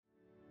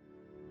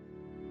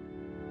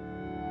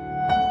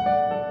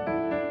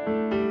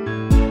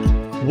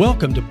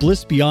Welcome to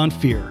Bliss Beyond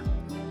Fear.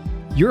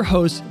 Your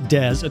hosts,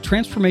 Des, a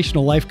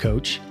transformational life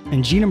coach,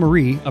 and Gina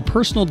Marie, a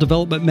personal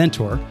development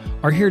mentor,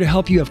 are here to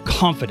help you have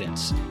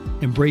confidence,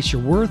 embrace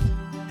your worth,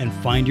 and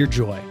find your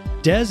joy.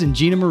 Des and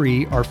Gina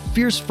Marie are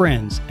fierce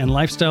friends and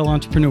lifestyle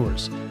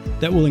entrepreneurs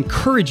that will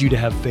encourage you to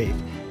have faith,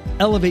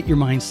 elevate your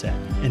mindset,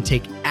 and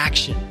take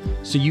action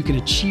so you can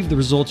achieve the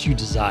results you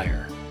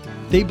desire.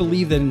 They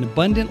believe that an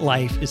abundant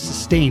life is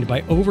sustained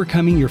by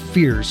overcoming your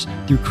fears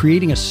through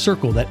creating a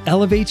circle that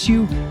elevates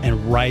you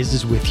and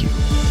rises with you.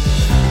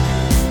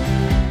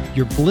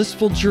 Your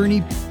blissful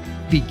journey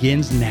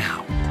begins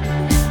now.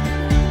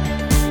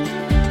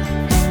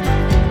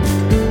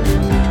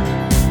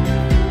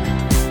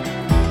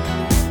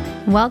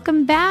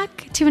 Welcome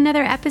back to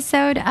another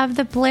episode of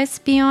the Bliss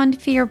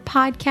Beyond Fear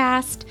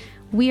podcast.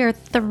 We are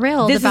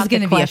thrilled this about is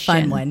going the to be a question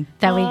fun one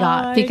that we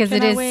got because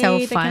it is so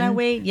fun. Can I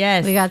wait?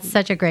 Yes. We got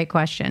such a great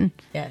question.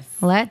 Yes.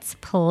 Let's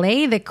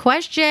play the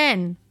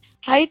question.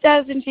 Hi,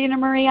 Des and Gina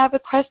Marie. I have a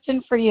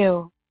question for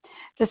you.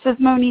 This is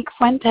Monique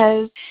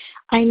Fuentes.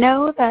 I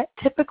know that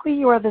typically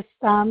you are the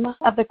sum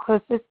of the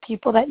closest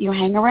people that you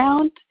hang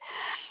around.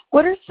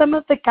 What are some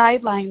of the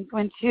guidelines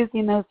when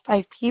choosing those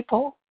 5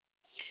 people?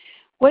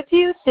 What do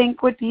you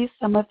think would be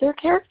some of their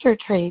character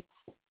traits?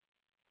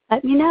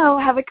 Let me know.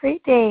 Have a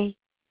great day.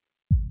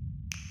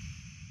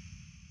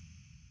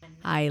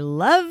 I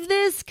love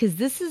this because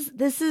this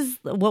is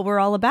what we're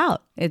all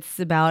about. It's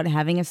about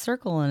having a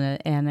circle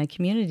and a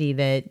community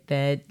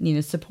that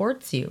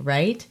supports you,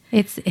 right?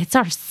 It's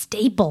our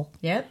staple.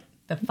 Yep.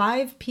 The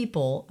 5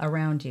 people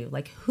around you.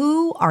 Like,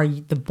 who are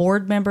the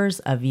board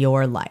members of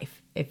your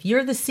life? If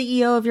you're the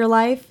CEO of your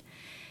life,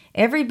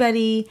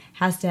 everybody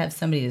has to have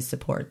somebody to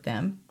support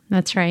them.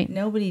 That's right.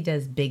 Nobody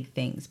does big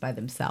things by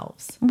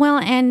themselves. Well,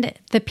 and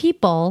the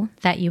people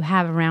that you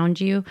have around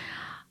you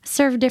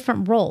serve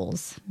different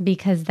roles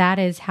because that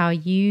is how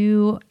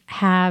you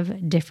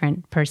have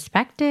different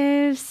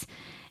perspectives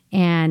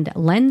and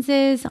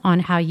lenses on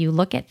how you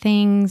look at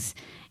things.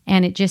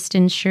 And it just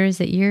ensures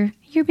that you're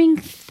being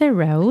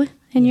thorough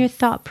in your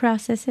thought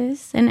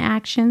processes and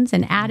actions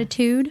and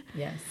attitude.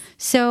 Yes.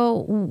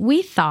 So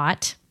we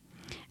thought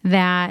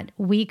that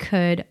we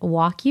could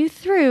walk you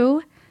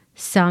through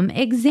some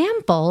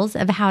examples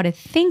of how to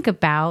think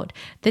about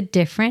the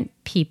different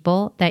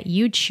people that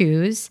you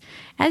choose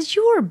as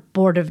your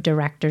board of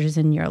directors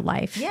in your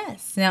life.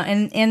 Yes. Now,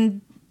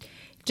 and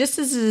just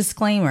as a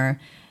disclaimer,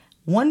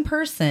 one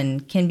person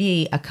can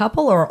be a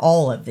couple or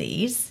all of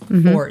these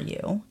for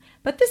you,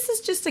 but this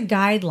is just a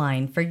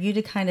guideline for you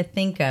to kind of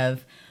think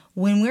of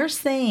when we're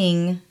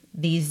saying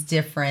these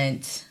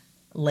different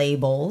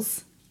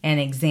labels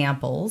and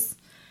examples,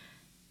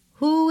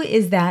 who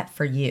is that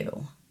for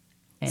you?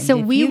 And so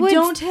if we you would,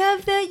 don't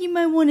have that, you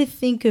might want to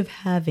think of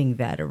having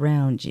that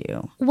around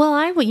you. Well,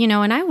 I would,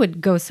 and I would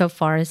go so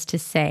far as to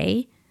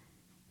say,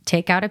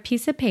 take out a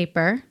piece of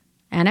paper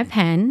and a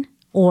pen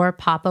or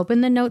pop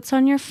open the notes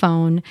on your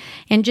phone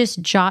and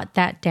just jot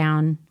that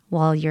down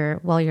while you're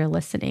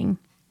listening.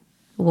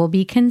 We'll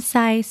be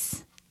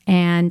concise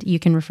and you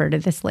can refer to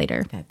this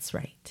later. That's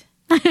right.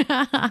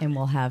 and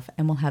we'll have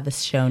the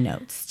show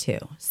notes too.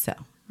 So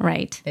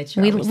right.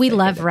 We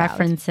love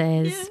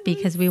references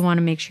because we want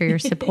to make sure you're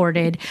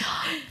supported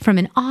from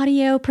an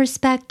audio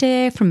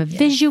perspective, from a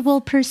visual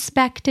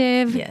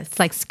perspective. Yes. It's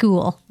like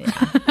school. Yeah.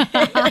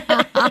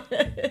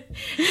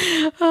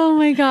 Oh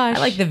my gosh. I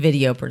like the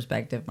video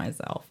perspective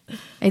myself.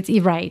 It's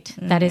right.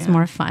 That is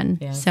more fun.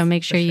 Yes, so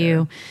make sure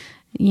you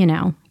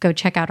go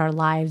check out our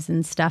lives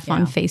and stuff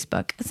on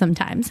Facebook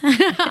sometimes.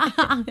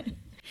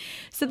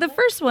 So the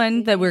first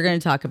one that we're going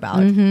to talk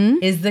about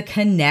is the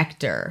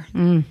connector.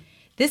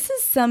 This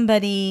is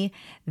somebody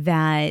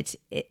that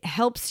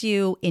helps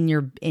you in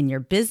your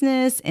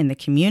business, in the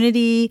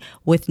community,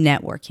 with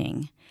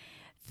networking.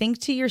 Think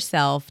to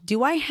yourself,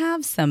 do I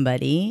have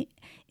somebody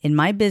in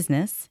my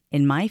business,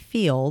 in my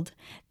field,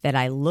 that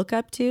I look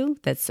up to,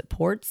 that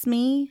supports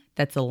me,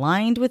 that's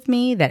aligned with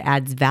me, that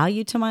adds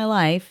value to my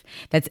life,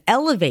 that's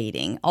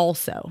elevating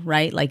also,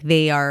 right? Like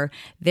they're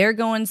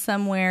going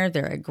somewhere,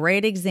 they're a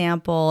great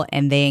example,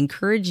 and they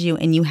encourage you,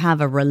 and you have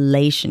a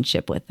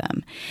relationship with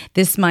them.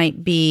 This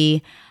might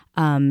be,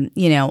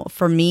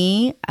 for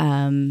me,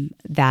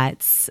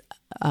 that's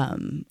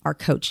our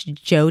coach,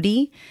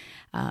 Jody.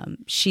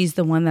 She's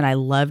the one that I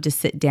love to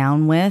sit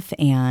down with,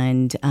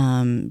 and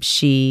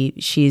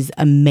she's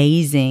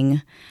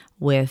amazing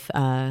with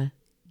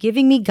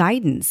giving me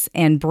guidance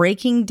and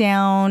breaking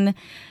down,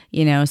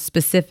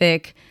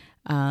 specific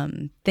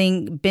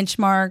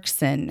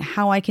benchmarks and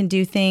how I can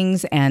do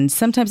things. And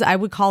sometimes I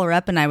would call her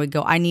up and I would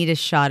go, I need a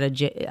shot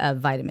of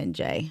vitamin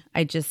J.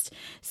 I just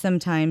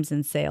sometimes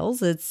in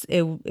sales,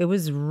 it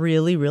was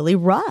really, really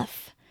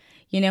rough.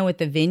 With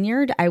the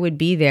vineyard, I would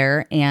be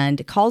there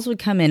and calls would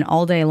come in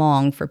all day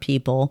long for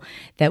people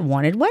that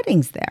wanted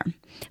weddings there.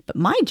 But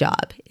my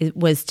job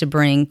was to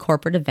bring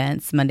corporate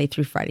events Monday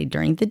through Friday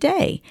during the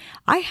day.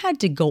 I had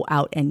to go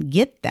out and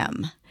get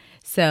them.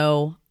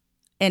 So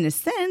in a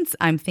sense,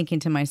 I'm thinking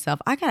to myself,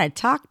 I got to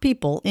talk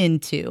people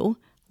into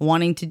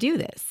wanting to do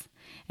this.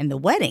 the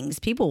weddings,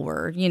 people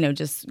were,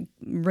 just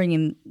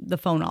ringing the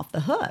phone off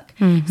the hook.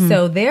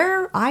 So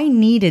I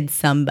needed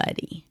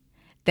somebody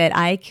that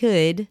I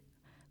could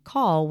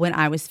call when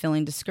I was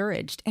feeling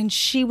discouraged. And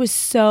she was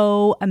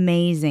so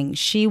amazing.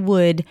 She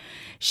would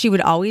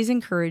always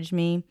encourage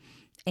me,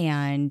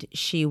 and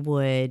she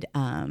would,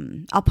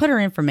 I'll put her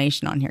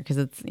information on here because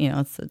it's,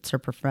 it's her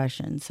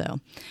profession. So,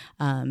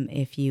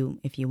 if you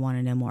want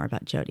to know more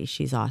about Jody,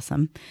 she's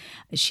awesome.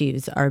 She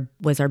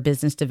was our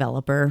business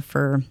developer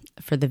for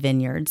the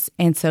vineyards.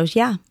 And so,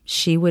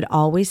 she would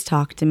always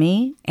talk to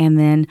me, and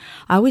then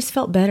I always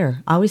felt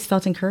better. I always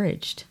felt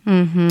encouraged.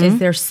 Is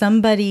there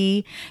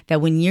somebody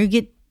that when you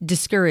get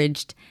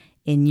discouraged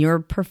in your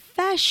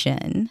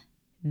profession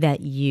that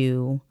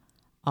you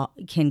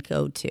can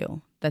go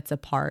to, that's a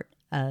part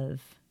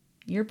of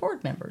your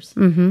board members?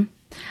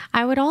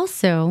 I would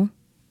also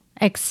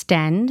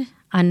extend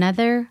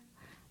another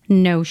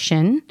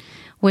notion,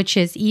 which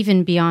is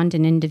even beyond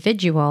an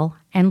individual,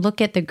 and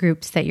look at the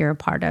groups that you're a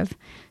part of.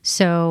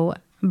 So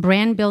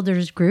Brand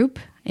Builders Group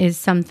is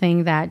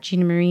something that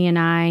Gina Marie and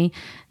I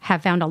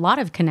have found a lot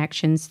of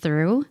connections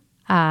through.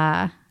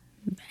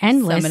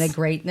 Endless. Summit of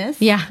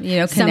Greatness. Yeah.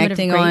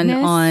 Connecting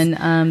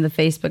on the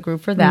Facebook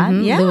group for that.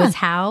 Yeah. Lewis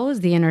Howes,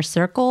 the Inner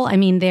Circle. I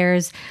mean,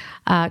 there's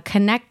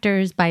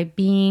connectors by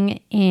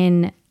being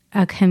in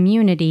a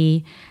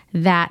community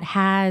that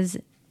has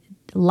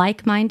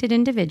like-minded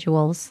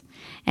individuals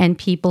and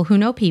people who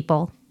know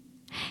people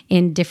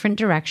in different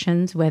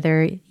directions,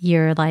 whether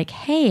you're like,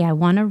 hey, I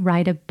want to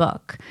write a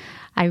book.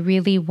 I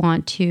really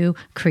want to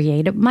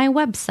create my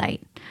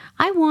website.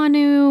 I want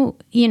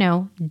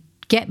to,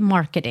 get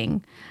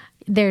marketing.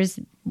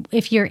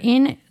 If you're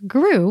in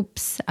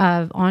groups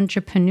of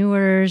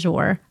entrepreneurs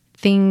or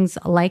things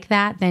like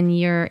that, then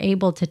you're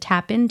able to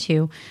tap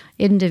into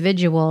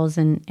individuals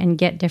and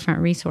get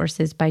different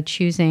resources by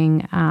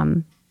choosing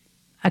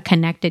a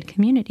connected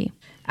community.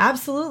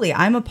 Absolutely.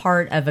 I'm a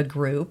part of a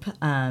group.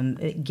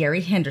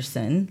 Gary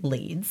Henderson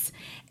leads.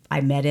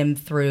 I met him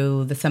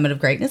through the Summit of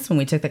Greatness when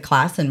we took the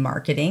class in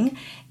marketing,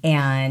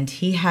 and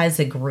he has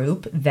a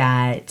group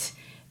that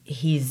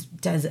he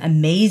does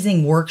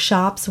amazing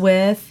workshops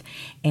with,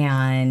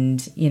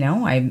 and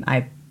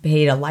I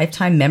paid a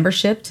lifetime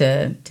membership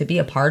to be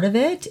a part of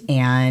it,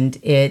 and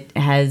it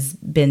has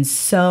been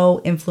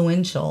so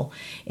influential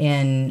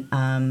in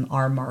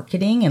our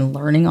marketing and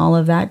learning all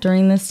of that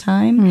during this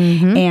time.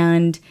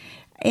 And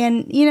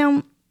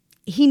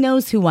he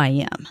knows who I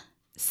am.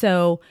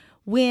 So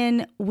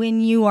when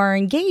you are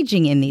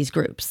engaging in these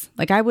groups,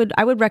 like I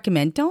would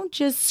recommend, don't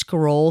just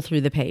scroll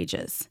through the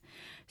pages.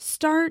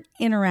 Start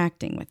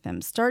interacting with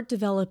them. Start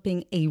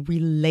developing a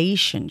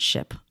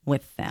relationship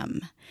with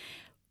them.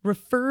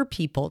 Refer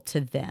people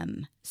to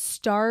them.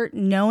 Start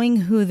knowing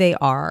who they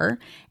are.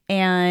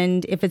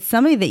 And if it's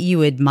somebody that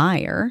you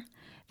admire,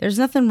 there's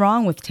nothing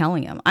wrong with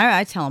telling them.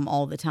 I tell them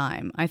all the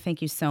time, I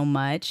thank you so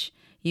much.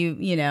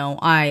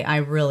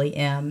 I really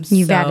am.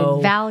 You've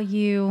added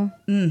value.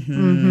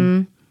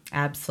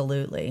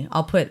 Absolutely.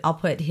 I'll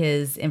put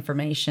his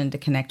information to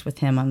connect with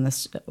him on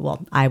this.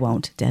 Well, I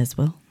won't. Des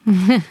will.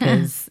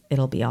 Because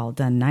it'll be all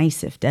done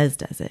nice if Des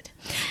does it.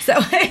 So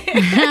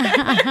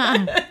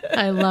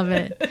I love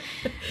it.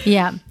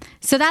 Yeah.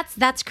 So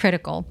that's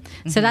critical.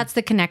 So that's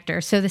the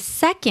connector. So the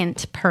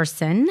second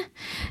person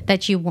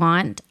that you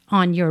want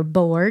on your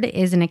board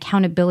is an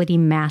accountability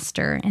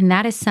master. And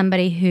that is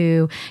somebody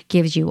who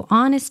gives you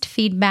honest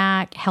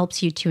feedback,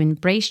 helps you to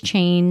embrace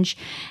change,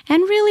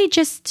 and really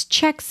just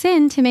checks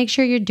in to make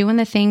sure you're doing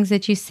the things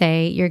that you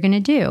say you're going to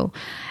do.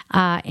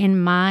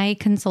 In my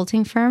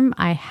consulting firm,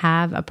 I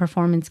have a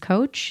performance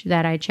coach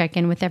that I check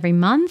in with every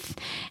month.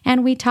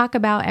 And we talk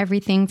about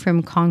everything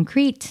from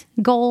concrete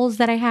goals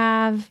that I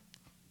have,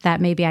 that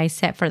maybe I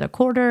set for the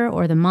quarter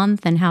or the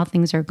month and how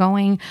things are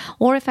going,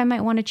 or if I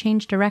might want to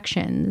change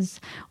directions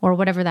or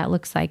whatever that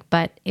looks like.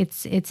 But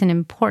it's an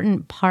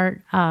important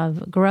part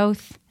of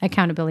growth,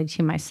 accountability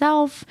to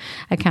myself,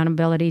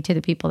 accountability to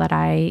the people that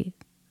I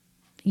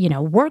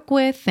work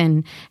with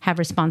and have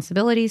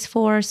responsibilities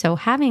for. So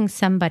having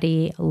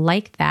somebody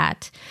like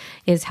that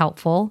is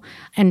helpful.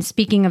 And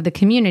speaking of the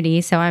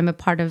community, so I'm a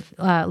part of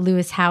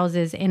Lewis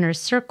Howes' Inner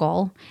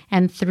Circle,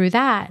 and through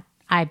that,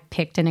 I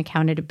picked an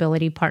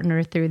accountability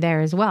partner through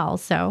there as well.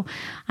 So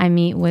I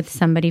meet with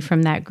somebody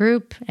from that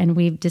group, and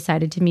we've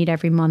decided to meet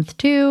every month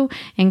too,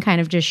 and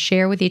kind of just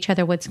share with each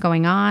other what's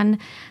going on.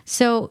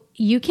 So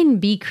you can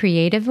be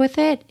creative with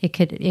it.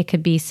 It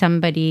could be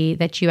somebody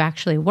that you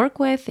actually work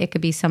with. It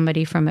could be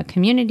somebody from a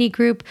community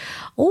group.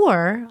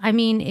 Or,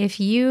 if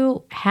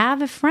you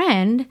have a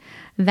friend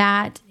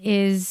that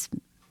is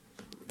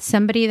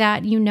somebody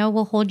that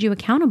will hold you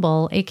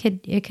accountable, it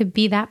could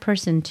be that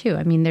person too.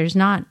 There's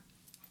not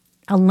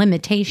a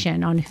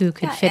limitation on who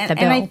could fit the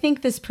bill. And I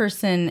think this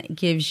person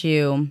gives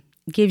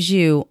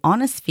you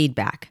honest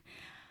feedback,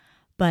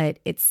 but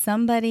it's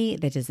somebody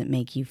that doesn't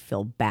make you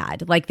feel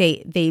bad. Like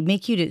they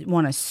make you to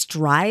want to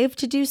strive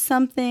to do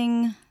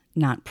something,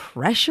 not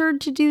pressured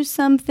to do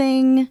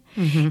something.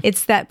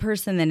 It's that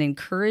person that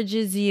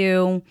encourages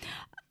you.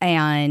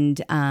 and,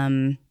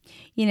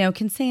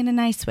 can say in a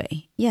nice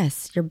way,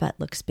 yes, your butt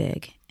looks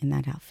big in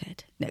that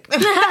outfit. You know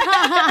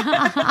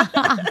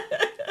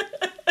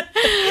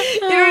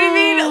what I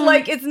mean?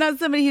 Like, it's not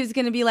somebody who's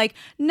going to be like,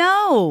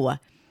 no,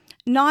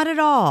 not at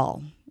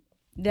all.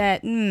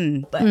 But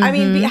I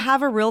mean,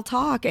 have a real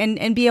talk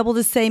and be able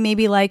to say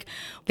maybe like,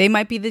 they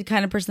might be the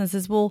kind of person that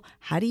says, well,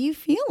 how do you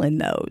feel in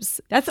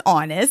those? That's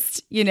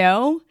honest,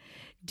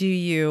 Do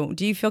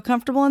you feel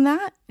comfortable in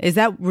that? Is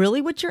that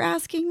really what you're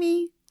asking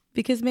me?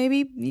 Because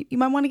maybe you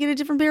might want to get a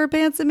different pair of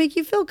pants that make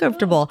you feel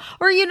comfortable.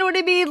 Or you know what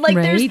I mean? Like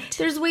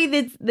there's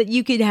ways that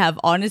you could have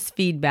honest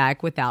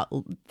feedback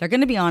they're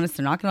going to be honest.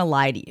 They're not going to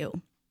lie to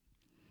you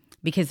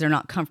because they're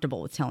not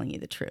comfortable with telling you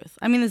the truth.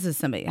 I mean, this is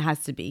somebody that has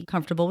to be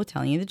comfortable with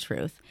telling you the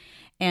truth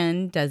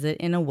and does it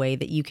in a way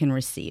that you can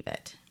receive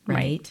it.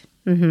 Right?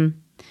 Mm-hmm.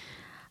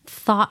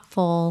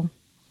 Thoughtful.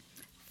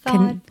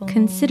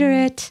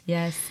 Considerate.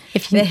 Yes.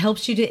 That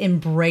helps you to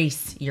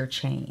embrace your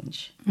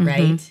change,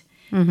 right?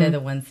 Mm-hmm. They're the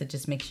ones that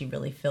just makes you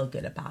really feel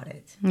good about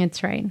it.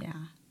 That's right. Yeah.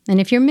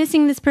 And if you're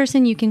missing this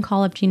person, you can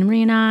call up Gina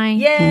Marie and I.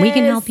 Yes. And we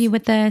can help you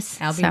with this.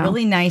 I'll be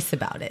really nice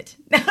about it.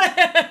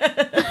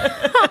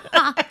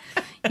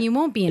 You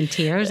won't be in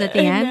tears at the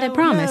end, I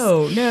promise.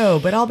 No,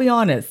 but I'll be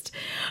honest.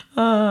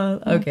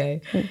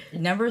 Okay.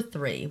 Number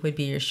 3 would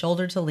be your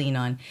shoulder to lean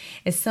on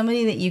is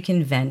somebody that you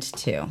can vent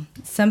to.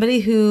 Somebody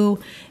who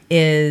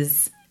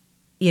is,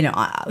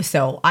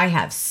 so I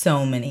have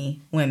so many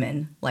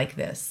women like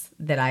this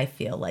that I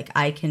feel like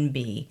I can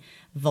be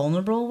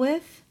vulnerable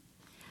with.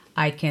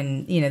 I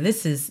can,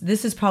 this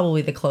is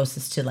probably the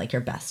closest to like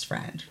your best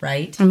friend,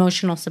 right?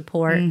 Emotional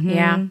support. Mm-hmm.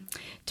 Yeah.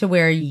 To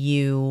where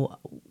you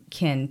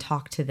can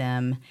talk to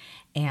them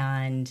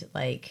and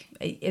like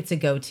it's a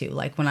go-to.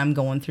 Like when I'm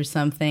going through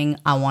something,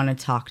 I want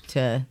to talk to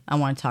her. I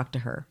want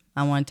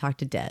to talk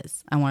to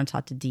Des. I want to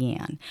talk to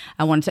Deanne.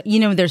 I want to,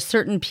 there's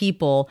certain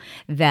people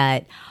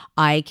that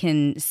I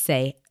can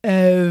say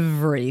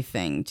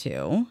everything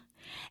to.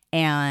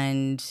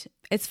 And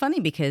it's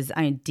funny because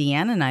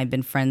Deanne and I have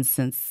been friends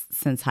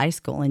since high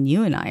school, and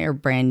you and I are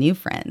brand new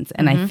friends.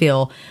 And I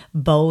feel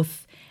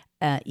both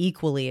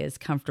equally as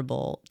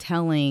comfortable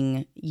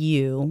telling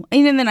you.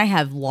 And then I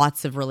have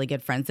lots of really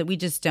good friends that we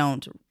just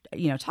don't,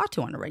 talk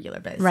to on a regular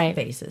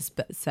basis.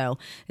 But so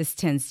this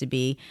tends to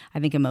be, I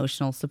think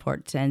emotional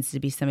support tends to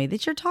be somebody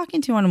that you're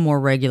talking to on a more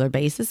regular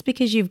basis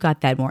because you've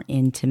got that more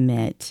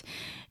intimate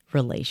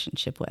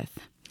relationship with.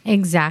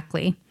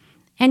 Exactly.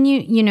 And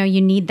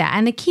you need that.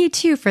 And the key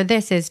too for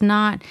this is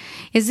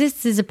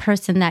this is a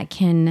person that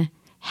can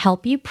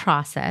help you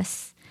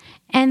process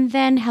and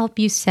then help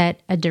you set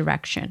a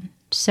direction.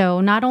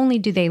 So not only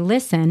do they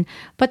listen,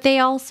 but they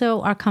also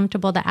are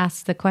comfortable to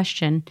ask the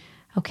question,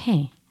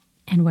 okay,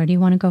 and where do you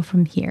want to go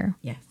from here?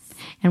 Yes.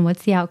 And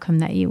what's the outcome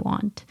that you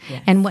want?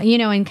 Yes. And what,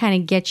 and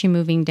kind of get you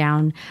moving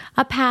down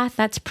a path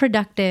that's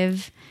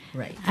productive.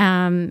 Right.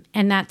 And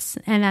that's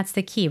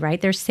the key, right?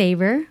 There's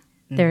saver.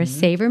 There's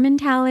saver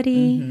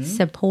mentality,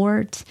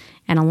 support,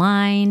 and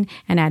align,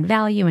 and add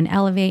value, and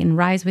elevate, and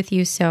rise with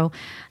you. So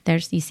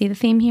you see the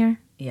theme here?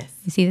 Yes.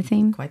 You see the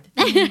theme? Quite the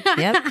theme.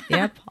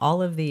 Yep.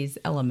 All of these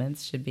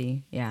elements should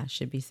be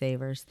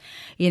savers.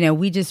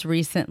 We just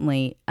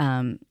recently,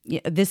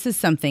 this is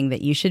something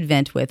that you should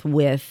vent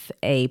with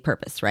a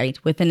purpose, right?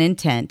 With an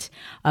intent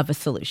of a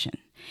solution.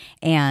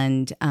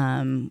 And,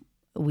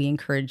 we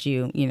encourage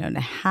you, to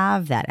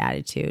have that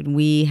attitude.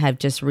 We have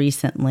just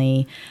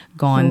recently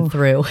gone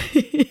through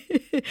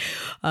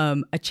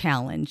a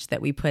challenge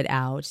that we put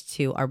out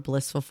to our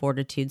Blissful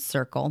Fortitude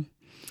Circle.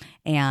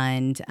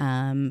 And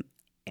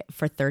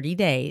for 30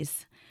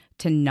 days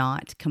to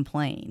not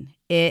complain.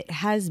 It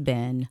has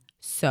been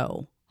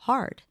so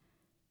hard.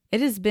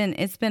 It's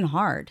been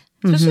hard,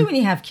 especially when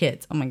you have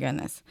kids. Oh my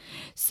goodness.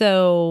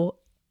 So,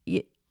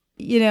 to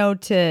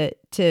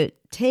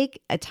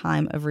take a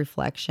time of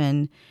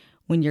reflection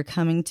when you're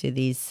coming to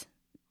these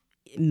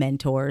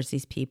mentors,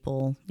 these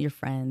people, your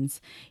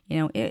friends,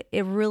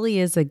 it really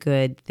is a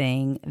good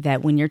thing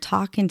that when you're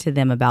talking to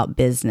them about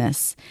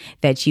business,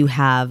 that you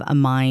have a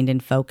mind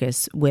and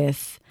focus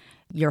with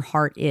your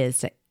heart is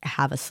to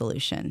have a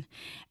solution.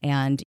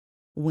 And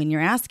when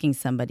you're asking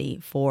somebody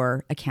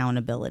for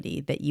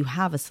accountability, that you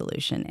have a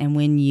solution. And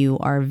when you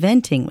are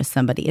venting with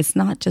somebody, it's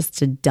not just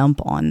to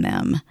dump on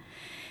them.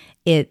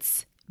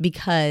 It's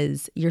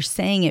because you're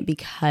saying it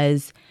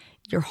because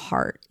your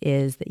heart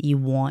is that you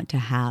want to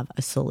have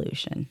a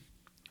solution.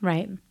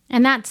 Right.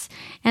 And that's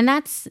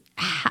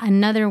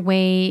another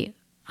way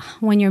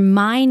when your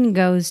mind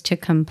goes to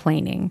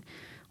complaining,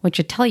 which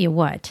I tell you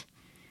what,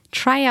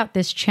 try out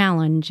this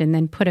challenge and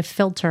then put a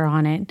filter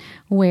on it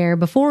where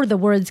before the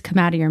words come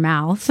out of your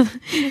mouth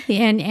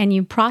and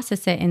you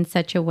process it in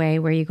such a way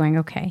where you're going,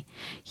 okay,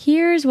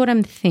 here's what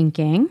I'm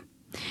thinking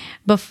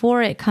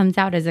before it comes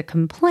out as a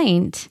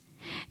complaint.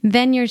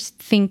 Then you're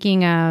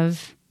thinking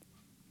of,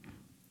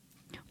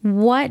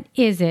 What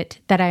is it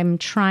that I'm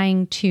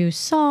trying to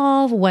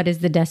solve? What is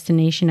the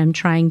destination I'm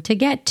trying to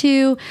get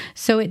to?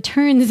 So it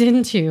turns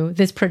into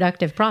this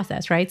productive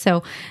process, right?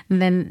 So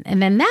then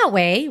that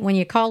way, when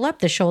you call up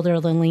the shoulder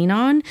to lean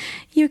on,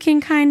 you can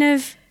kind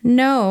of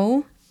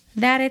know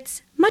that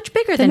it's much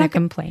bigger than a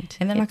complaint.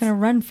 And they're not going to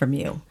run from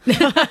you.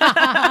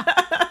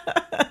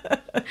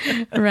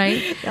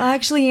 Right? I'll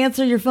actually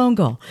answer your phone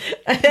call.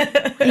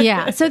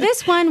 Yeah. So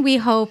this one, we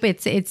hope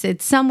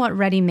it's somewhat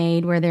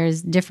ready-made, where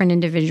there's different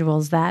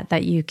individuals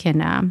that you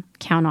can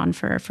count on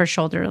for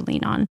shoulder to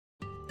lean on.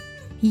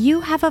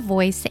 You have a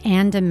voice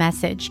and a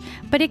message,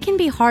 but it can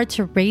be hard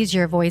to raise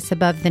your voice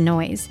above the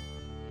noise.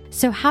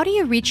 So how do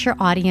you reach your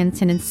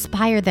audience and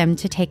inspire them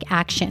to take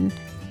action?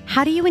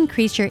 How do you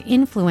increase your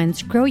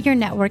influence, grow your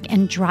network,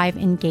 and drive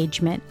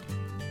engagement?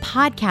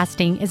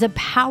 Podcasting is a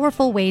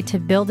powerful way to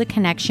build a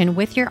connection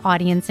with your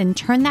audience and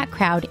turn that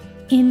crowd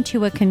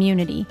into a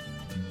community.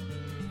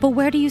 But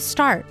where do you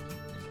start?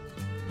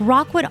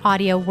 Rockwood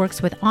Audio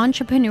works with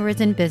entrepreneurs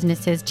and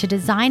businesses to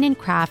design and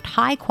craft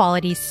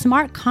high-quality,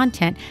 smart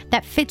content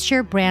that fits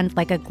your brand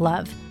like a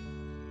glove.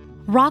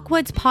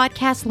 Rockwood's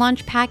podcast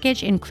launch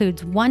package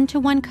includes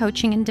one-to-one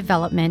coaching and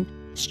development,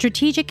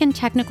 strategic and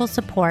technical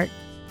support,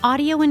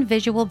 audio and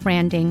visual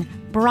branding,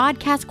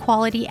 broadcast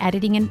quality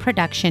editing and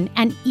production,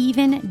 and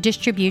even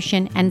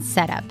distribution and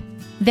setup.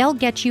 They'll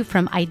get you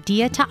from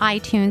idea to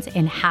iTunes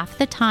in half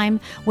the time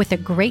with a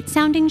great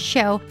sounding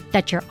show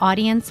that your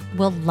audience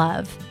will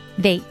love.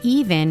 They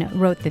even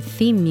wrote the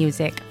theme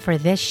music for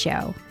this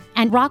show.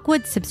 And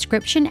Rockwood's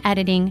subscription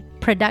editing,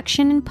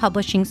 production, and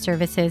publishing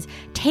services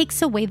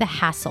takes away the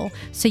hassle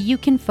so you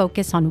can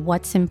focus on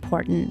what's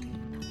important.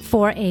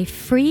 For a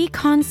free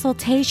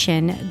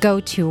consultation, go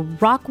to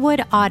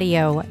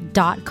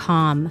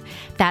rockwoodaudio.com.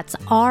 That's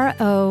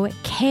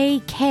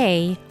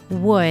ROKK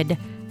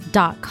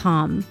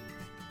wood.com.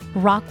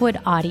 Rockwood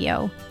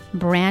Audio.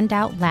 Brand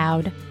out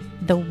loud.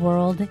 The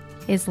world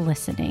is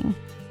listening.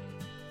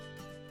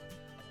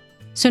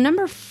 So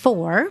number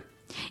 4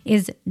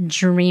 is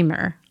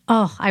dreamer.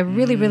 Oh, I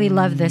really, really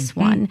love this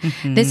one.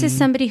 This is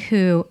somebody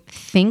who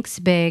thinks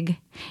big,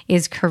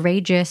 is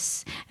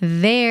courageous.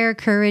 Their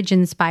courage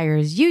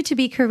inspires you to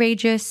be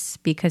courageous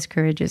because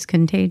courage is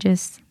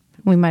contagious.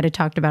 We might have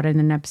talked about it in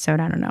an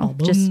episode. I don't know.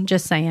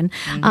 Just saying.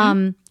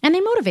 And they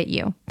motivate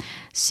you.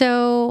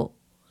 So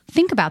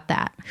think about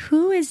that.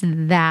 Who is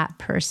that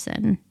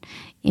person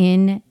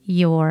in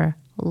your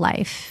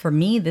life? For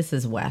me, this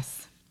is Wes.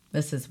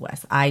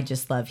 I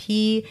just love,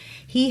 he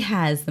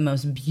has the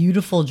most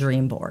beautiful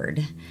dream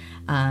board.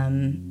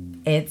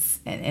 It's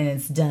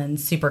done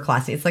super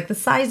classy. It's like the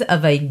size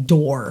of a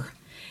door,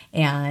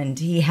 and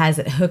he has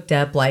it hooked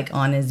up like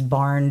on his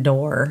barn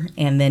door.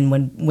 And then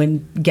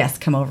when guests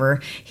come over,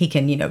 he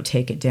can,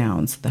 take it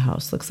down so the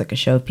house looks like a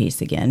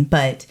showpiece again.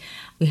 But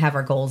we have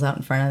our goals out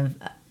in front of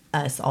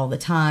us all the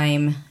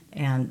time.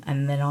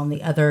 And then on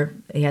the other,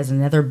 he has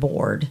another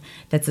board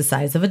that's the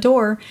size of a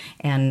door,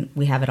 and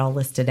we have it all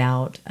listed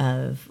out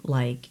of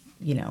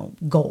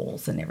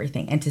goals and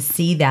everything. And to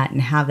see that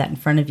and have that in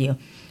front of you,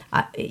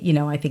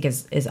 I think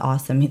is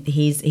awesome.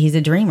 He's a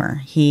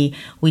dreamer. We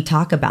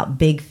talk about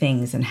big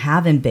things and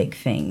having big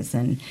things,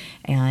 and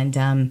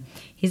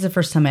he's the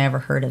first time I ever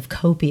heard of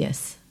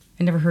copious.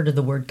 I never heard of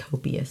the word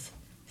copious.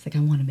 It's like, I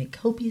want to make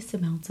copious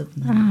amounts of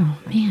money. Oh,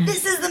 man.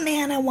 This is the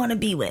man I want to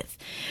be with.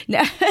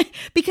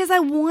 Because I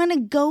want to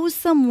go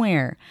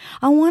somewhere.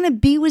 I want to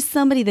be with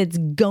somebody that's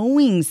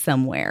going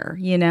somewhere,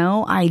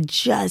 I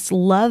just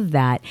love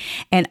that.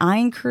 And I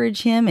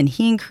encourage him, and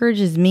he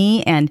encourages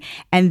me, and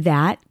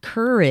that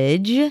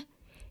courage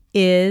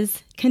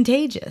is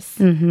contagious.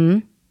 Mm-hmm.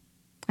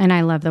 And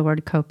I love the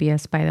word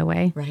copious, by the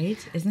way. Right?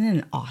 Isn't it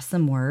an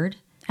awesome word?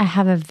 I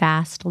have a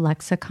vast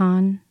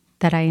lexicon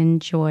that I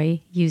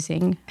enjoy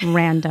using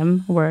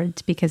random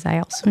words because I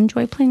also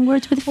enjoy playing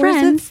words with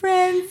friends.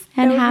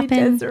 And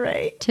happen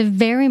to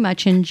very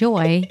much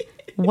enjoy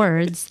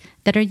words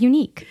that are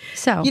unique.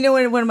 So, you know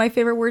what one of my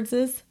favorite words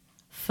is?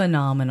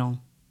 Phenomenal.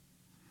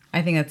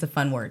 I think that's a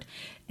fun word.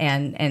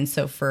 And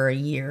so for a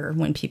year,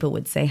 when people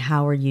would say,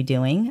 "How are you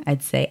doing?"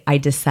 I'd say, "I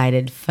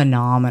decided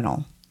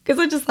phenomenal," because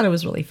I just thought it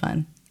was really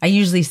fun. I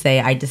usually say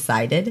I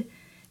decided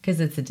because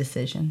it's a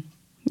decision.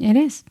 It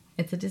is.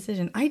 It's a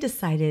decision. I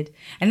decided.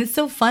 And it's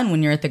so fun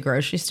when you're at the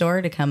grocery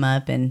store to come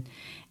up and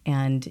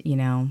I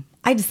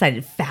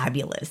decided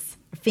fabulous,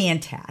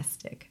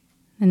 fantastic.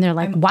 And they're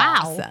like, wow.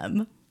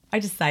 Awesome. I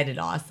decided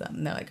awesome.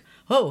 And they're like,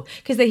 oh,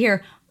 because they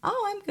hear,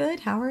 oh, I'm good.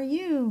 How are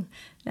you?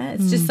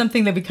 It's just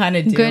something that we kind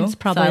of do. Good's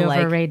probably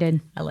overrated.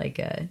 I like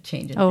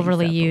changing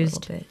overly things up used. a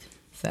little bit.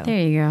 So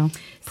there you go.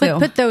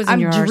 Put those in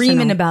your arsenal. I'm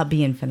dreaming about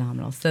being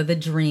phenomenal. So the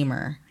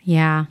dreamer.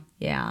 Yeah.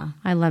 Yeah.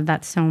 I love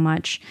that so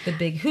much.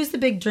 Who's the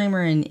big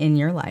dreamer in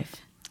your life?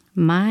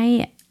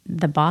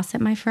 The boss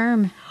at my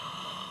firm.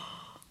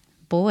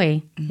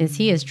 Boy, is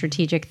he a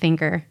strategic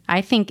thinker.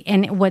 I think,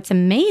 and what's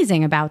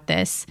amazing about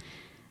this,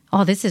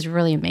 this is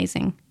really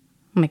amazing.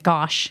 Oh my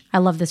gosh, I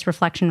love this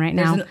reflection right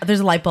now. There's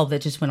a light bulb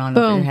that just went on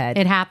over your head.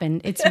 It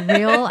happened. It's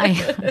real.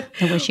 I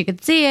wish you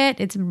could see it.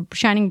 It's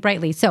shining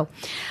brightly. So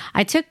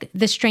I took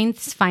the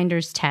Strengths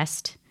Finders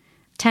test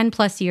 10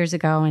 plus years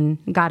ago and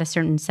got a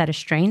certain set of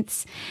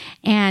strengths.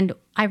 And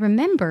I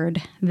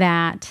remembered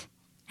that,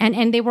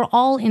 and they were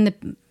all in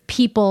the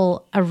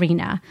people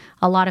arena.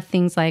 A lot of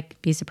things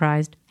like be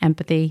surprised,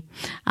 empathy,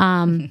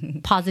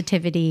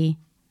 positivity,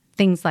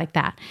 things like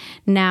that.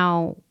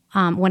 Now,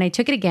 when I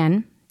took it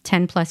again,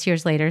 10 plus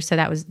years later, so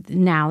that was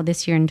now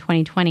this year in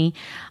 2020,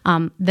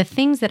 the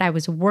things that I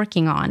was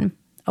working on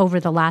over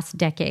the last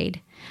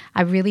decade,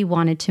 I really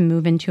wanted to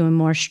move into a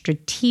more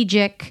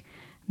strategic,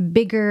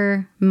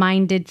 bigger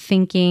minded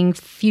thinking,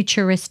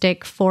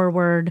 futuristic,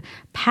 forward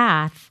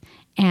path.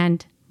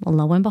 And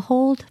lo and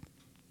behold,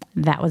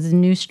 that was the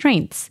new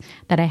strengths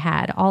that I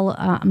had.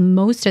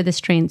 Most of the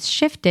strengths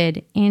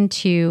shifted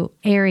into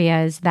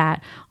areas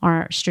that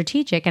are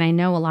strategic. And I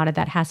know a lot of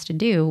that has to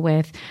do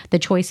with the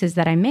choices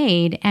that I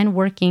made and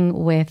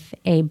working with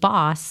a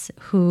boss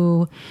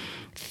who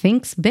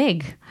thinks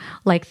big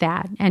like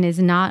that and is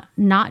not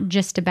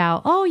just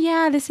about, oh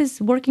yeah, this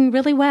is working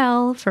really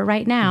well for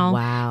right now.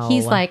 Wow.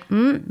 He's like,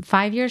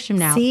 5 years from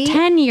now,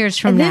 10 years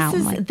from now.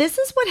 This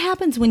is what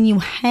happens when you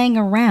hang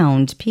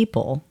around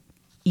people.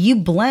 You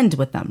blend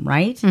with them,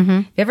 right? Mm-hmm.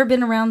 Have you ever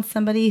been around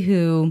somebody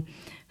who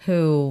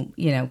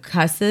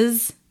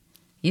cusses?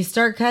 You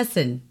start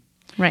cussing.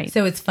 Right.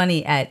 So it's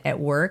funny at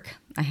work,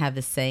 I have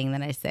this saying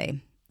that I say,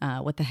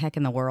 what the heck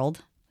in the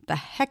world? The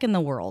heck in the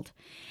world.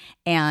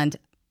 And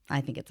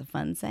I think it's a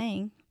fun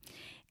saying.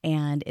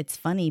 And it's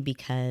funny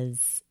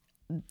because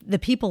the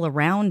people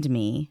around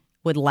me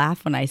would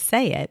laugh when I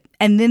say it.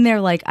 And then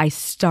they're like, I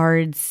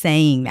started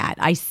saying that.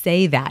 I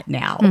say that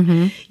now.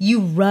 Mm-hmm. You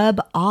rub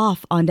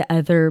off onto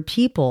other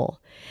people.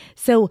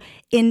 So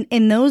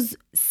in those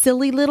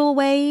silly little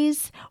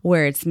ways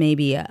where it's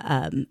maybe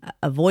a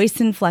voice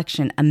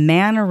inflection, a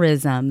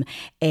mannerism,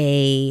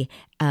 a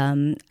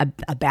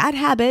bad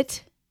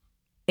habit,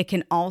 it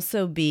can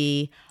also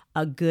be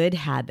a good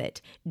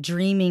habit,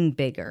 dreaming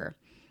bigger.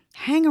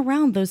 Hang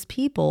around those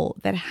people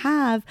that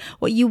have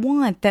what you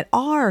want, that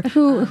are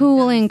who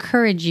will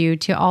encourage you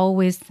to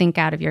always think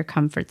out of your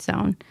comfort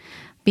zone,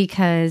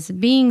 because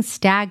being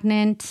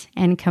stagnant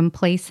and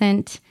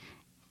complacent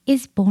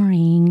is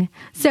boring.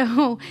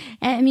 So,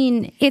 I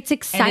mean, it's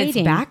exciting. And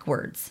it's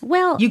backwards.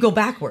 Well, you go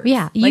backwards.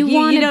 Yeah, you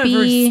want to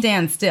never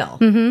stand still.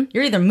 Mm-hmm.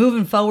 You're either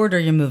moving forward or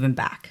you're moving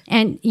back.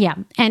 And yeah,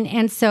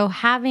 and so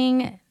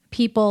having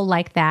people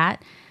like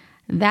that,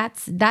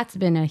 that's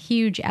been a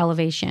huge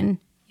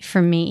elevation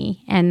for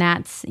me. And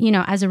that's,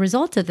 as a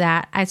result of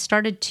that, I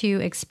started to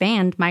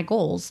expand my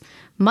goals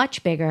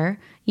much bigger,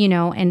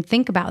 and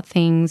think about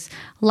things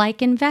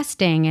like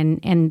investing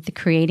and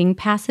creating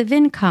passive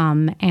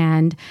income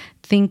and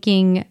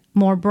thinking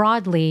more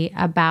broadly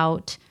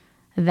about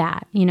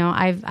that.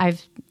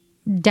 I've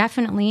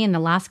definitely in the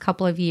last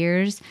couple of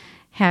years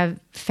have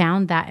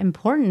found that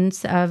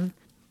importance of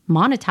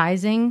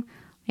monetizing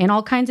in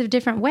all kinds of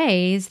different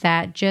ways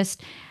that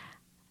just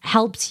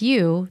helps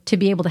you to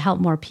be able to help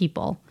more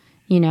people,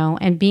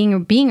 and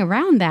being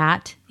around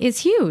that is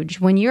huge.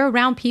 When you're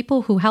around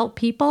people who help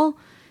people,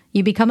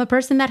 you become a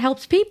person that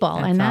helps people.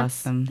 That's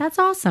awesome. That's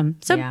awesome.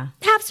 So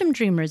have some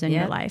dreamers in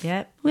your life.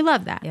 Yep. We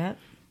love that. Yep.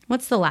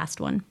 What's the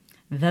last one?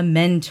 The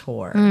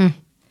mentor.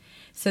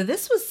 So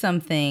this was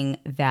something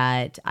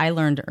that I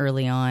learned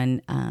early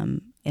on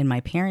in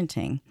my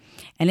parenting,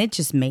 and it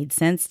just made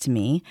sense to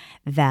me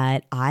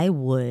that I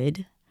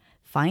would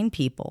find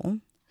people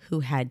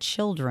who had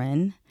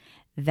children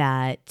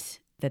that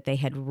they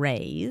had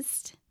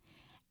raised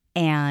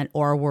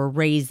or were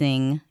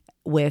raising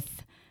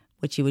with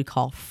what you would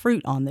call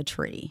fruit on the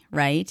tree,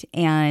 right?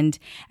 And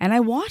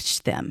I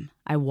watched them.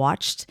 I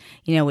watched,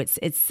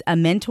 it's a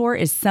mentor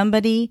is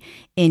somebody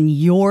in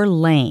your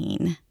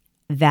lane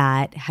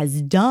that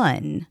has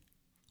done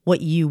what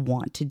you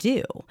want to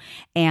do.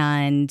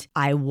 And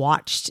I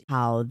watched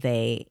how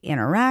they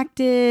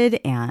interacted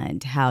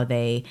and how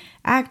they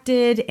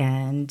acted,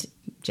 and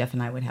Jeff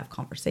and I would have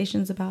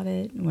conversations about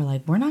it. And we're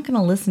like, we're not going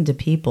to listen to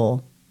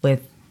people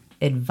with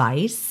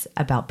advice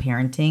about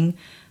parenting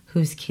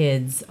whose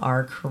kids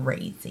are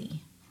crazy.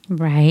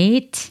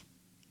 Right?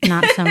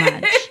 Not so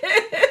much.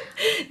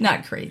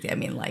 Not crazy. I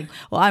mean,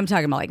 I'm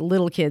talking about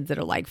little kids that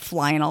are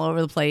flying all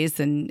over the place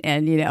and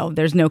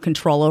there's no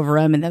control over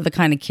them. And they're the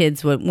kind of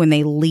kids when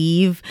they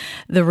leave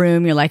the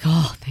room, you're like,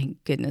 oh,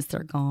 thank goodness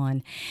they're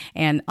gone.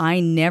 And I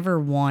never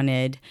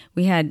wanted,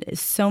 we had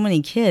so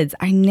many kids,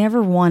 I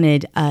never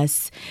wanted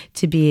us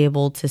to be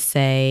able to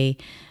say,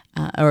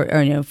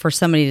 or for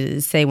somebody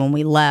to say when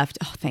we left,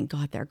 oh, thank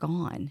God they're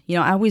gone.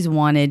 I always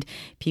wanted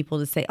people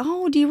to say,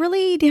 oh, do you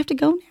have to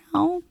go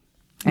now?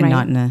 And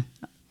not in a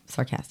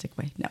sarcastic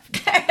way. No.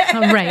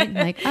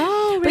 Right.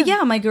 Oh, really? But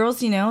yeah, my girls,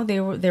 they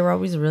were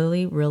always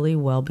really, really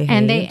well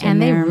behaved.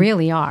 And they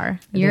really are.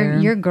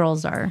 Your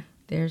girls are.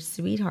 They're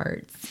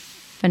sweethearts.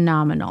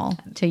 Phenomenal,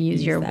 to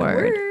use your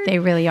word. They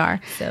really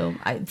are. So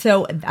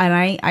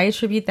I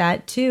attribute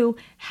that to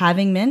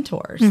having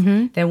mentors.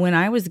 Mm-hmm. That when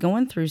I was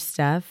going through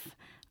stuff,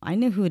 I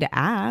knew who to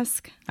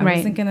ask. I Right.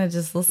 wasn't going to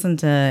just listen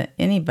to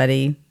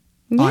anybody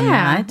on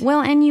that.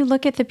 Well, and you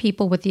look at the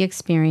people with the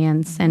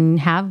experience and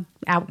have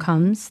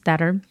outcomes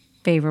that are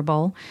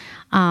favorable.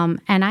 And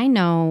I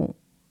know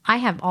I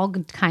have all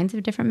kinds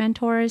of different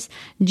mentors.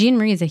 Jean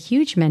Marie is a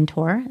huge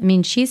mentor. I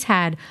mean, she's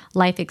had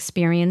life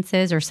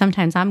experiences, or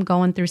sometimes I'm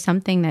going through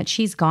something that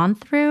she's gone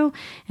through,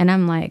 and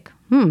I'm like,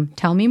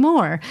 tell me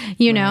more.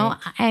 You know,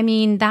 I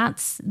mean,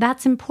 that's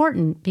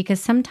important,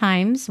 because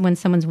sometimes when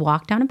someone's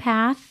walked down a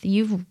path,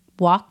 you've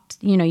walked,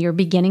 you're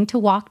beginning to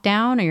walk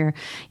down, or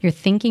you're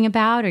thinking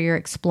about, or you're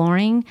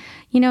exploring,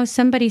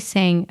 somebody's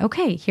saying,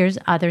 okay, here's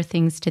other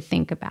things to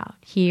think about.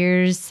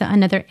 Here's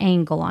another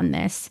angle on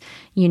this.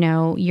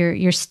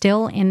 You're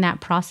still in that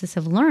process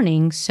of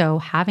learning. So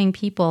having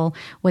people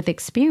with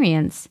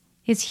experience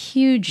is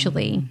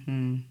hugely,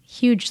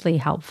 hugely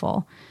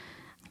helpful.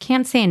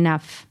 Can't say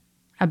enough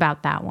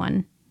about that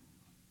one.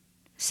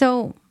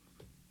 So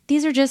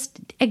these are just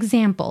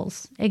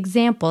examples.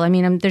 I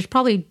mean, there's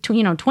probably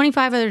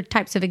 25 other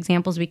types of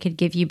examples we could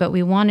give you, but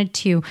we wanted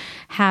to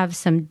have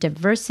some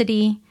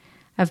diversity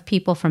of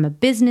people from a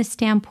business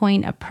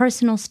standpoint, a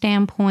personal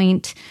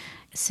standpoint,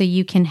 so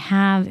you can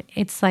have,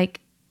 it's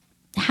like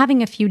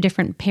having a few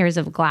different pairs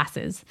of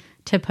glasses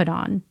to put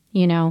on.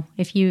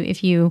 If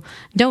you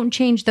don't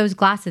change those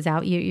glasses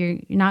out, you're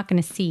not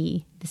going to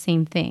see the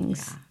same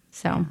things.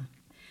 So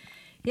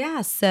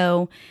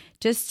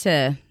just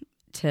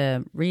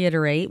to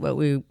reiterate what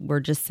we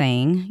were just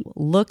saying,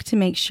 look to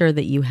make sure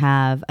that you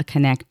have a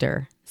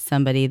connector,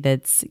 somebody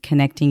that's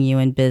connecting you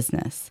in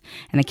business,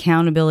 an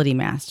accountability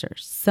master,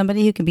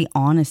 somebody who can be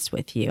honest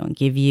with you and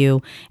give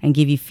you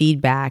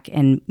feedback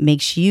and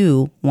makes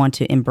you want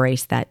to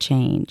embrace that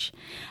change.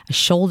 A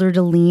shoulder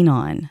to lean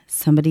on,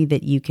 somebody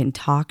that you can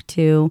talk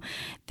to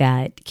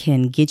that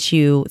can get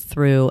you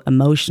through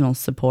emotional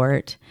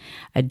support.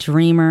 A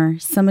dreamer,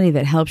 somebody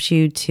that helps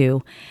you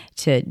to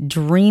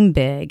dream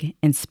big,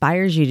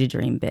 inspires you to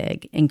dream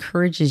big,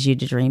 encourages you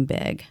to dream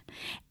big,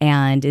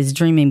 and is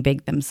dreaming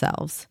big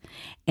themselves.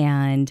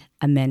 And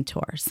a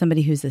mentor,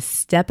 somebody who's a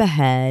step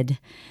ahead,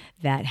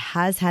 that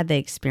has had the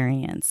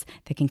experience,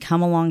 that can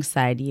come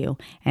alongside you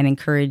and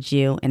encourage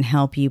you and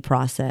help you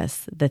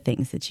process the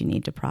things that you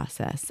need to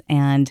process.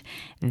 And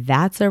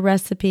that's a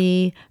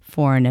recipe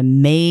for an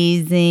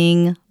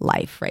amazing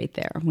life right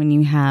there. When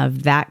you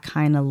have that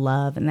kind of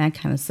love and that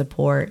kind of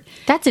support.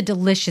 That's a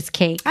delicious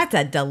cake. That's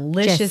a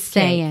delicious Just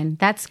cake. saying.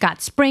 That's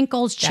got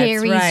sprinkles,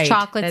 cherries,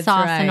 chocolate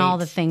sauce, and all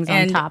the things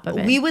on top of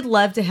it. We would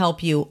love to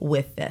help you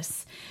with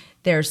this.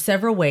 There are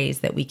several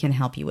ways that we can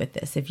help you with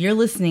this. If you're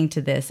listening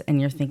to this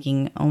and you're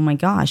thinking, "Oh my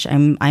gosh,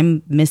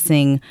 I'm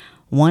missing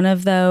one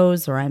of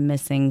those, or I'm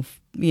missing,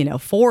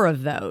 4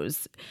 of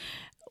those,"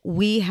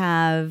 we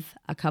have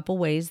a couple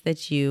ways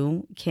that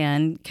you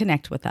can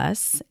connect with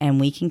us,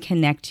 and we can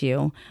connect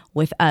you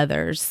with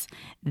others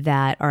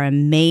that are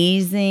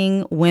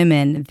amazing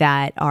women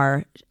that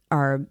are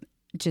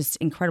just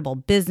incredible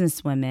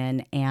business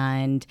women,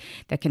 and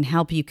that can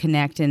help you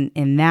connect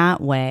in that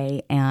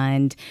way,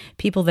 and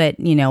people that,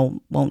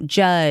 won't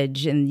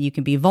judge and you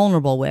can be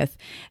vulnerable with.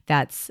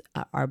 That's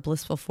our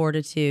Blissful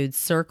Fortitude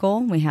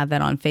Circle. We have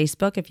that on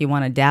Facebook if you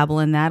want to dabble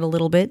in that a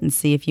little bit and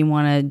see if you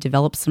want to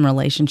develop some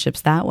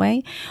relationships that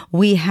way.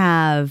 We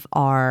have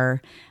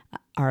our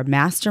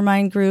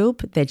mastermind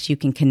group that you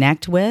can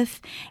connect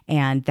with,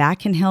 and that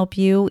can help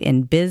you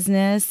in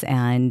business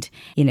and,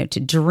 to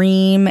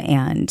dream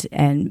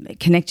and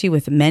connect you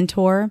with a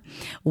mentor.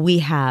 We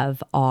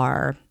have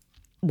our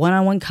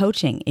one-on-one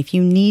coaching. If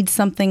you need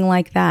something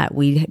like that,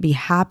 we'd be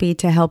happy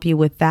to help you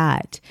with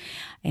that.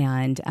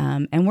 And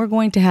we're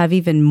going to have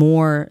even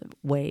more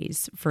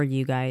ways for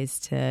you guys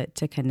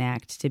to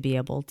connect, to be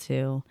able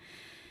to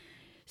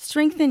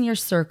strengthen your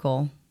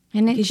circle.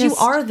 And because you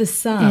are the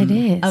sum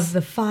is. of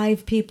the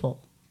 5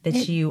 people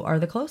that you are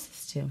the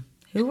closest to.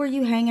 Who are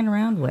you hanging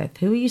around with?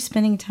 Who are you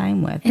spending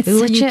time with?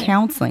 Who are you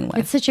counseling with?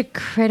 It's such a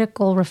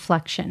critical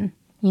reflection,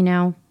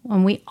 and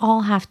we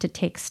all have to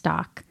take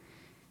stock.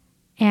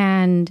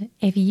 And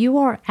if you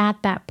are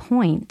at that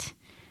point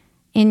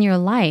in your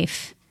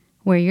life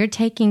where you're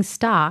taking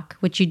stock,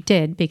 which you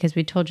did because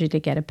we told you to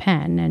get a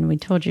pen and we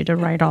told you to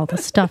write all the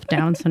stuff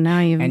down, so now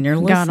you've and you're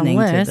got a listening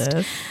list. to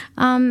this.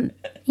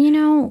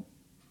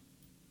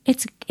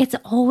 It's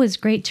always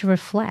great to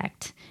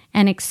reflect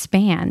and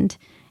expand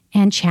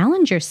and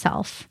challenge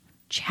yourself.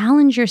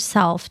 Challenge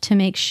yourself to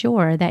make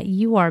sure that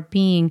you are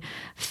being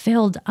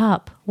filled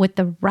up with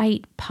the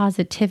right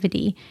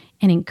positivity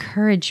and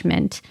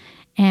encouragement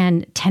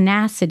and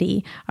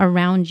tenacity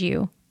around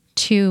you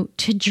to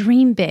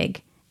dream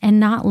big and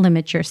not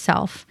limit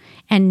yourself,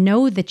 and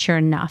know that you're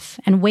enough,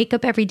 and wake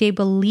up every day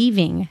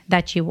believing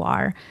that you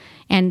are.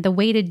 And the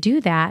way to do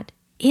that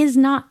is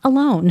not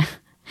alone.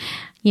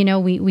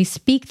 We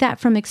speak that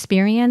from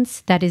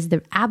experience. That is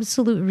the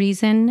absolute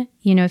reason,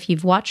 if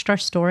you've watched our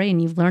story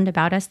and you've learned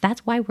about us,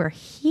 that's why we're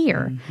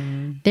here.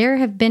 Mm-hmm. There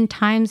have been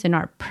times in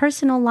our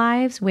personal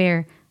lives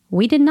where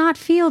we did not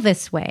feel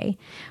this way.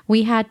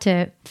 We had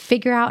to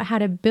figure out how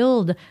to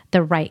build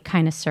the right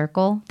kind of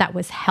circle that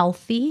was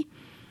healthy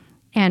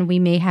And we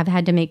may have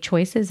had to make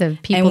choices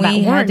of people that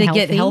weren't weren't to healthy.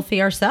 get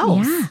healthy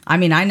ourselves. Yeah. I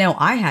mean, I know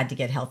I had to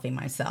get healthy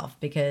myself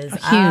because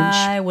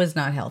I was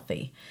not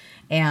healthy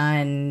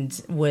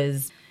and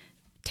was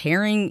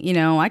tearing,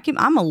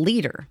 I'm a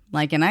leader,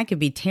 and I could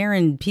be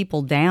tearing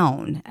people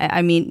down.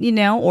 I mean,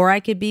 or I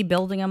could be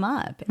building them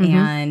up. Mm-hmm.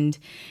 And,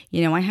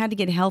 I had to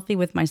get healthy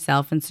with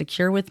myself and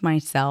secure with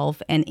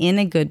myself and in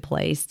a good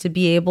place to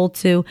be able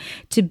to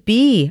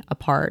be a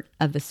part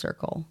of the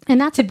circle.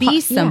 And that's to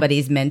be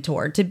somebody's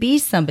mentor, to be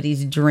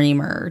somebody's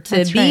dreamer,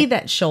 to be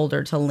that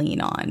shoulder to lean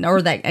on, or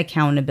that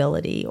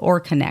accountability or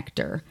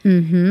connector.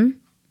 Mm-hmm.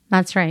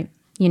 That's right.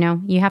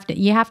 You have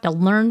to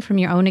learn from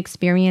your own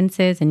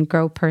experiences and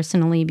grow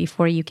personally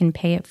before you can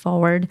pay it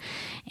forward.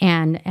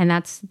 And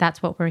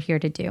that's what we're here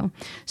to do.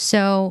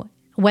 So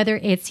whether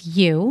it's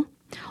you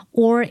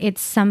or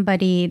it's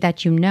somebody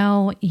that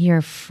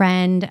your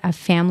friend, a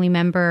family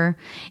member,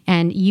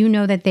 and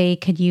that they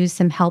could use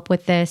some help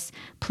with this,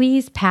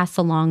 please pass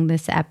along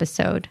this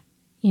episode.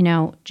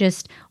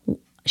 Just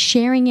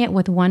sharing it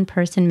with one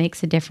person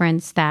makes a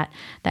difference. That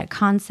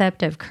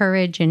concept of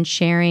courage and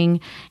sharing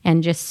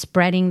and just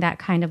spreading that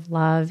kind of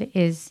love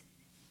it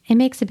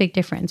makes a big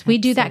difference. We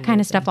do that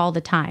kind of stuff all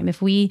the time.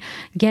 If we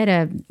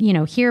get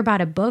hear about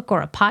a book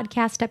or a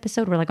podcast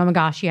episode, we're like, oh my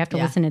gosh, you have to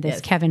listen to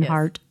this, Kevin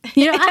Hart.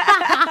 We're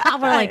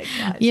like,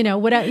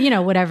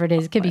 whatever it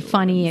is. It could be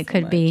funny. It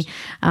could be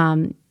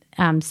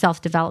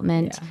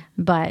self-development,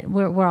 but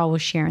we're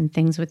always sharing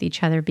things with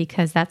each other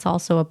because that's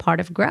also a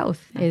part of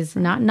growth. Is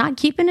not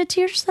keeping it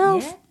to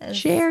yourself.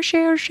 Yes.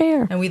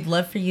 Share. And we'd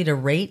love for you to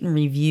rate and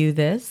review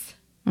this.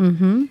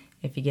 Mm-hmm.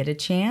 If you get a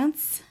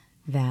chance,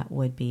 that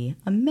would be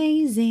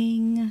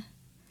amazing.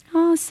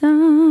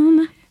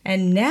 Awesome.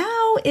 And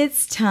now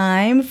it's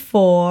time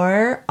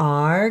for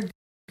our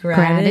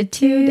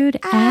gratitude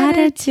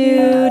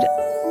attitude.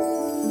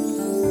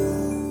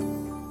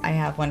 I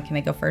have one. Can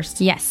I go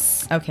first?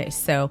 Yes. Okay,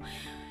 so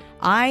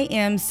I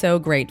am so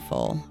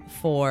grateful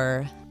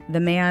for the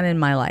man in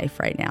my life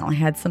right now. I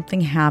had something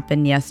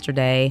happen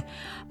yesterday.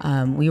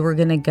 We were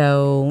going to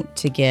go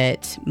to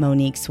get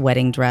Monique's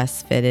wedding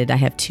dress fitted. I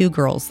have 2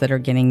 girls that are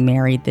getting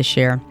married this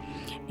year.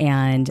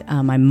 And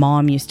my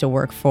mom used to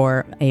work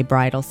for a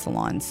bridal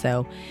salon.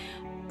 So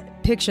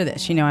picture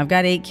this, I've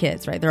got 8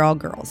 kids, right? They're all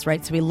girls,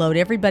 right? So we load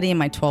everybody in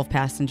my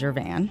 12-passenger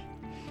van.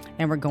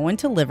 And we're going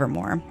to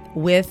Livermore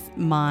with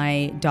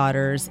my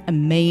daughter's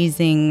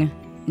amazing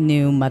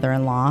new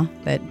mother-in-law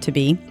to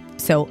be.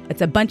 So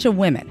it's a bunch of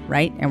women,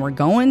 right? And we're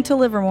going to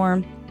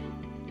Livermore.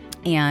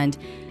 And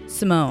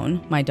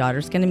Simone, my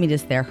daughter's going to meet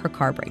us there. Her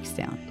car breaks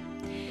down.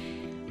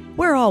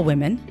 We're all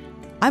women.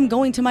 I'm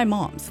going to my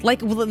mom's.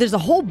 There's a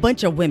whole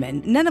bunch of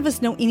women. None of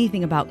us know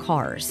anything about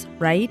cars,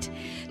 right?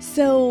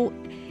 So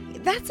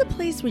that's a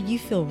place where you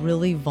feel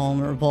really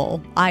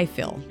vulnerable. I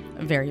feel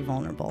very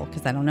vulnerable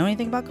because I don't know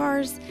anything about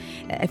cars.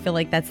 I feel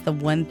like that's the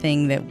one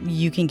thing that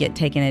you can get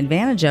taken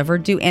advantage of or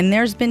do. And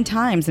there's been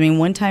times,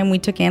 one time we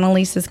took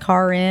Annalisa's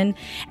car in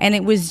and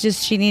it was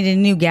just, she needed a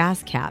new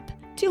gas cap.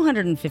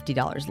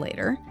 $250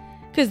 later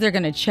because they're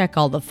going to check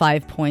all the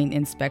 5-point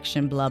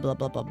inspection, blah, blah,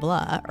 blah, blah,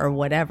 blah, or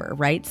whatever,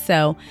 right?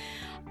 So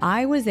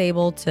I was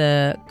able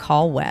to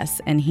call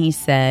Wes and he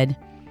said,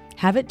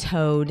 have it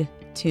towed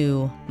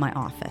to my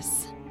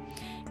office.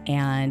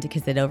 And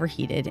because it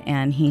overheated,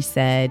 and he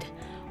said,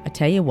 I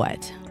tell you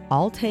what,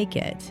 I'll take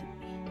it.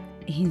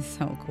 He's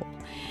so cool.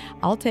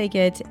 I'll take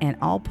it and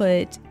I'll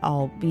put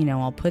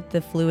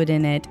the fluid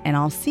in it and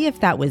I'll see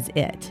if that was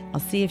it. I'll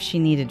see if she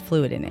needed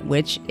fluid in it,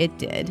 which it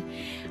did.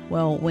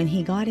 Well, when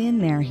he got in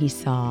there, he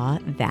saw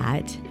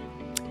that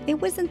it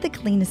wasn't the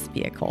cleanest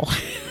vehicle.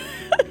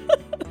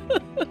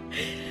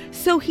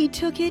 So he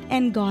took it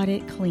and got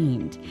it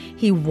cleaned.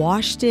 He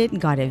washed it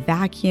and got it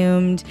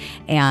vacuumed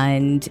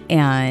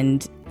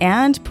and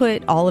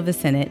put all of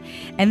this in it.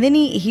 And then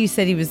he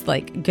said he was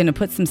going to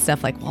put some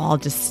stuff I'll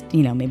just,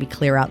 maybe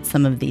clear out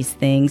some of these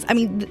things.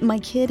 My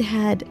kid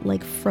had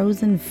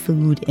frozen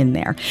food in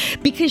there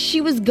because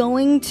she was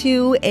going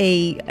to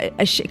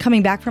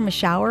coming back from a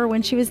shower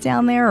when she was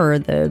down there, or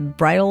the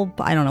bridal,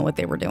 I don't know what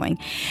they were doing.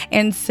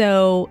 And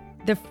so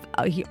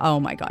oh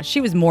my gosh,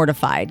 she was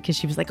mortified because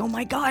she was like, oh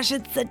my gosh,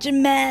 it's such a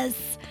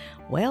mess.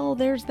 Well,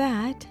 there's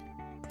that.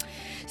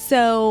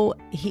 So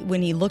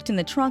when he looked in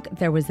the trunk,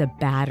 there was a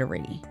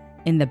battery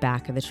in the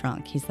back of the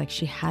trunk. He's like,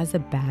 she has a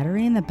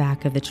battery in the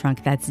back of the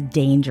trunk. That's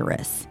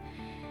dangerous.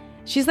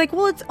 She's like,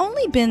 well, it's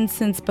only been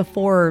since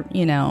before,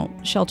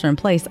 shelter in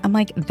place. I'm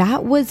like,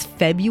 that was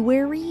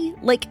February?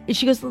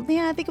 She goes,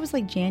 yeah, I think it was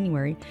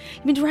January.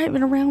 You've been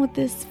driving around with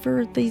this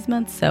for these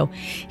months. So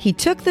he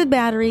took the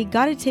battery,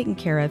 got it taken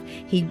care of.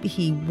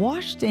 He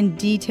washed and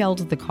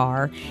detailed the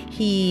car.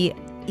 He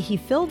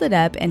filled it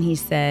up and he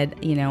said,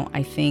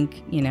 I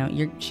think,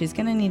 she's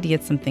going to need to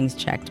get some things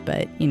checked,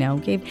 but,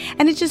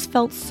 and it just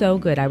felt so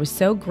good. I was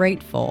so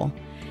grateful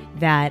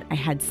that I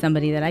had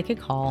somebody that I could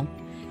call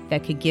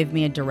that could give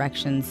me a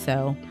direction.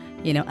 So,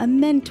 a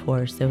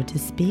mentor, so to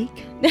speak.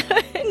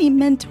 And he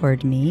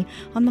mentored me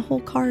on the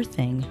whole car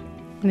thing.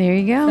 There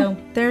you go. So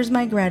there's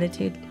my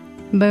gratitude.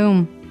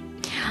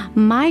 Boom.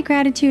 My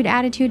gratitude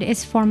attitude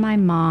is for my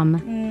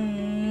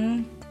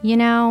mom. You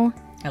know,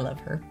 I love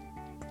her.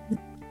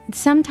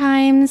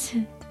 Sometimes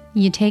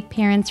you take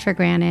parents for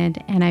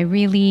granted, and I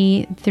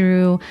really,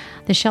 through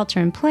the shelter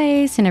in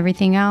place and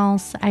everything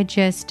else, I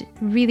just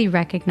really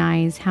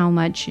recognize how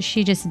much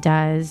she just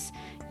does.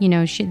 You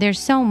know, there's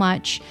so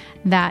much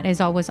that is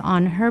always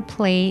on her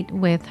plate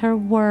with her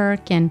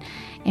work,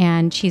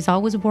 and she's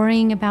always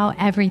worrying about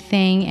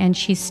everything, and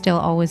she's still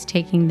always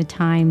taking the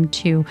time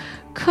to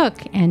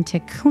cook and to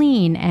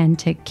clean and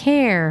to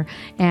care.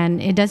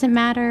 And it doesn't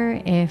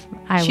matter if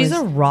She's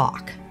a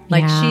rock.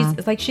 Like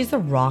she's the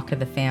rock of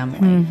the family.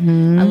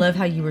 I love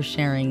how you were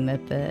sharing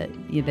that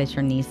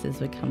your nieces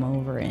would come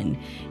over and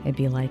it'd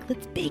be like,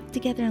 let's bake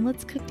together and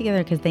let's cook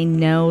together, because they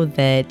know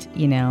that,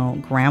 you know,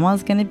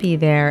 grandma's going to be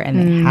there, and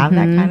they have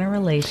that kind of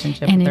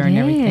relationship with her and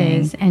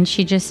everything. And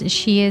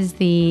she is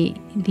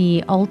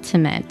the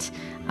ultimate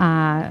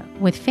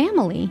with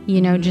family, you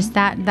know, just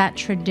that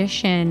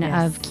tradition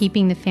of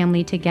keeping the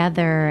family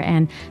together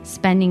and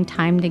spending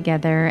time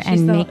together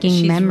and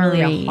making memories.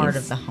 She's really a heart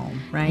of the home,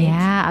 right?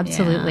 Yeah,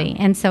 absolutely.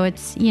 Yeah. And so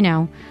it's, you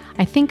know,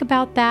 I think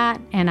about that,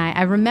 and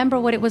I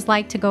remember what it was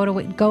like to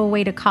go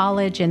away to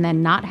college and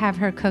then not have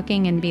her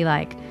cooking and be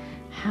like,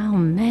 how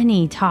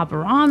many top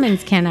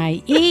ramens can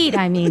I eat?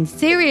 I mean,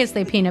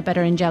 seriously, peanut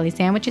butter and jelly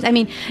sandwiches. I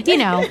mean, you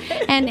know,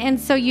 and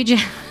so you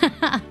just...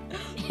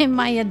 in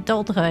my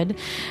adulthood,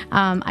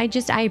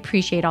 I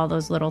appreciate all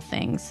those little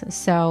things.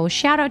 So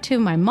shout out to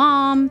my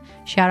mom,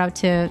 shout out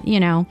to, you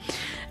know,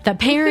 the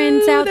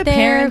parents out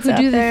there who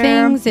do the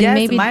things. And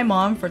maybe my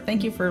mom,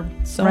 thank you for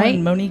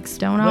sewing Monique's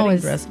wedding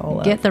dress all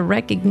up. Get the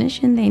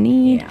recognition they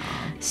need. Yeah.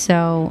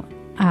 So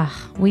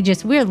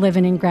we're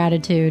living in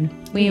gratitude.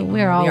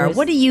 We're always.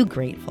 What are you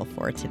grateful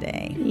for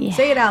today? Yeah.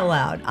 Say it out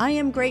loud. I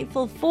am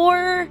grateful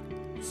for.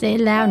 Say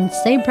it loud and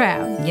say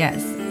proud.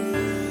 Yes.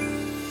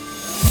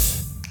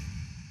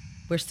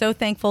 We're so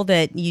thankful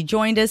that you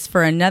joined us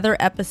for another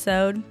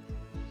episode.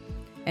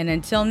 And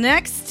until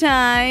next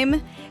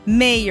time,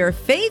 may your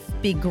faith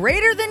be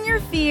greater than your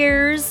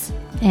fears.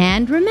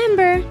 And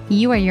remember,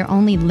 you are your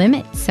only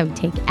limit, so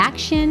take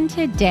action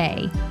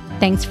today.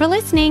 Thanks for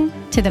listening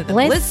to the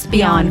Bliss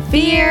Beyond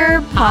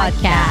Fear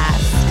podcast.